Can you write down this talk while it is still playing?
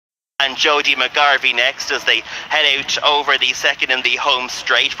and Jodie McGarvey next as they head out over the second in the home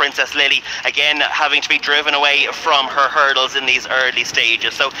straight. Princess Lily again having to be driven away from her hurdles in these early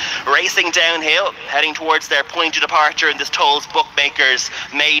stages. So racing downhill, heading towards their point of departure in this Tolls Bookmakers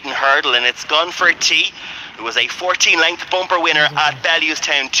maiden hurdle, and it's Gone for Tea, who was a 14-length bumper winner at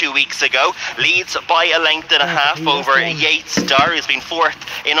Bellewstown 2 weeks ago. Leads by a length and a half over Yates Star, who's been fourth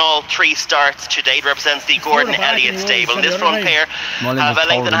in all 3 starts to date. Represents the Gordon Elliott stable. And this front pair have a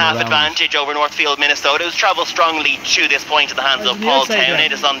length and a half advantage over Northfield, Minnesota, who's travelled strongly to this point at the hands of Paul Town.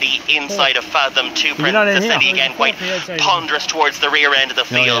 It is on the inside of Fathom 2. Princess Lily again quite ponderous towards the rear end of the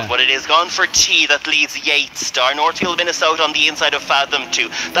field, but it is Gone for Tea that leads Yates Star. Northfield, Minnesota on the inside of Fathom 2.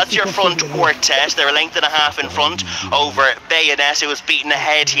 That's your front quartet. They're a length and a half in front over Bayonet, who was beaten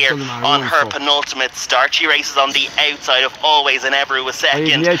ahead here on her penultimate start. She races on the outside of Always and Ever, who was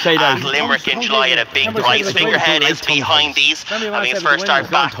second at Limerick in July at a big price. Figurehead is behind these, having his first start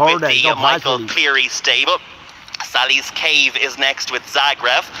back with the Michael Cleary stable. Sally's Cave is next with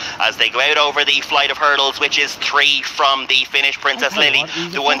Zagreb as they go out over the flight of hurdles, which is 3 from the finish. Princess Lily,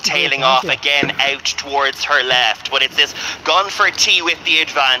 the one tailing off again out towards her left, but it's this Gone for Tea with the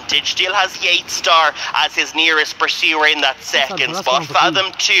advantage. Still has Yates Star as his nearest pursuer in that second spot.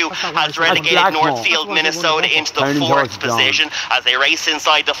 Fathom 2 has relegated Northfield, Minnesota into the 4th position as they race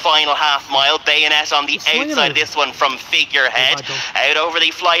inside the final half mile. Bayonet on the outside of this one from Figurehead. Out over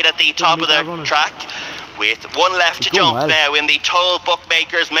the flight at the top of the track, with 1 left to jump now in the Toll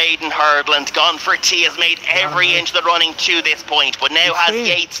Bookmakers maiden hurdle, and Gone for Tea has made every inch of the running to this point, but now has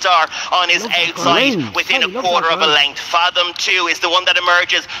Yates Star on his outside within a quarter of a length. Fathom 2 is the one that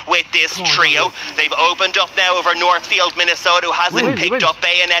emerges with this trio. They've opened up now over Northfield, Minnesota, who hasn't picked up.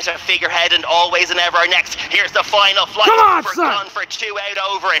 Bayonet, Figurehead and Always and Ever next. Here's the final flight for Gone for 2 out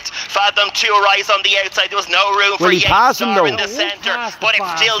over it. Fathom 2 arrives on the outside. There was no room for Yates Star in the centre, but it's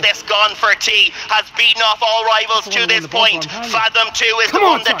still this Gone for Tea has beaten off all rivals to this point. Fathom 2 is the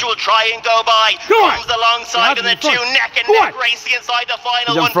one that will try and go by. Comes alongside and the 2 neck and neck racing inside the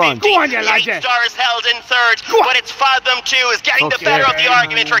final 150. Yates Star is held in 3rd, but it's Fathom 2 is getting the better of the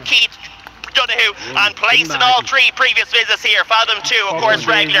argument for Keith Donahue and placed in all 3 previous visits here. Fathom 2, of course,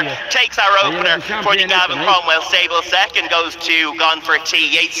 regular, takes our opener for the Gavin Cromwell stable. Second goes to Gone for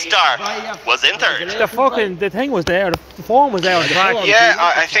Tea. Yates Star was in 3rd. The thing was there, the form was there on the track. Yeah,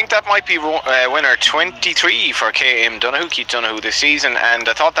 I think that might be winner 23 for KM Donahue, Keith Donahue this season, and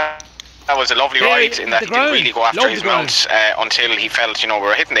I thought that was a lovely ride in that he didn't really go after his mount until he felt, you know, we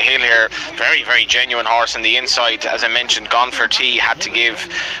were hitting the hill here. Very, very genuine horse on the inside. As I mentioned, Gone for Tea had to give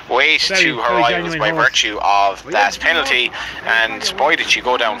weight to her rivals by virtue of that penalty, and boy did she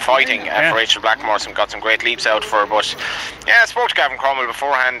go down fighting for Rachel Blackmore. Got some great leaps out for her, but yeah, I spoke to Gavin Cromwell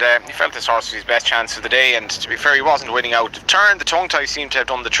beforehand. He felt this horse was his best chance of the day, and to be fair, he wasn't winning out of turn. The tongue tie seemed to have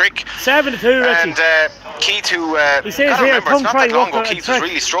done the trick. 7-2, and Keith, who he says here, remember, it's not that long ago, Keith was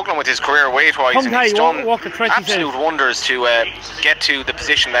really struggling with his career weight-wise, and he's done absolute wonders to get to the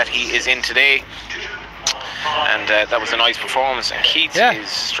position that he is in today. And that was a nice performance, and Keith is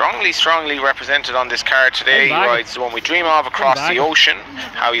strongly represented on this card today. He rides the one we dream of, Across the Ocean,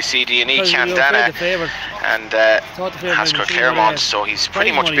 How You See Dee Candana, and Hasker Claremont, so he's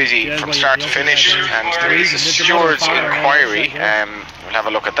pretty much busy from start to finish. And there is a steward's inquiry. We'll have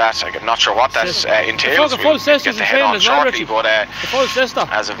a look at that. I'm not sure what that entails. We'll get the head on shortly, but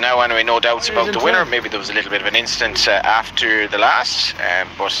as of now anyway, no doubts about the winner. Maybe there was a little bit of an incident after the last,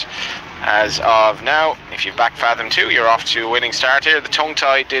 but as of now, if you back Fathom 2, you're off to a winning start here. The tongue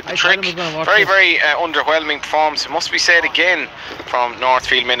tie did the trick. Very, very underwhelming performance, it must be said again, from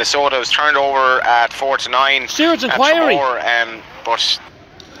Northfield, Minnesota. It was turned over at 4-9. Stewards inquiry. But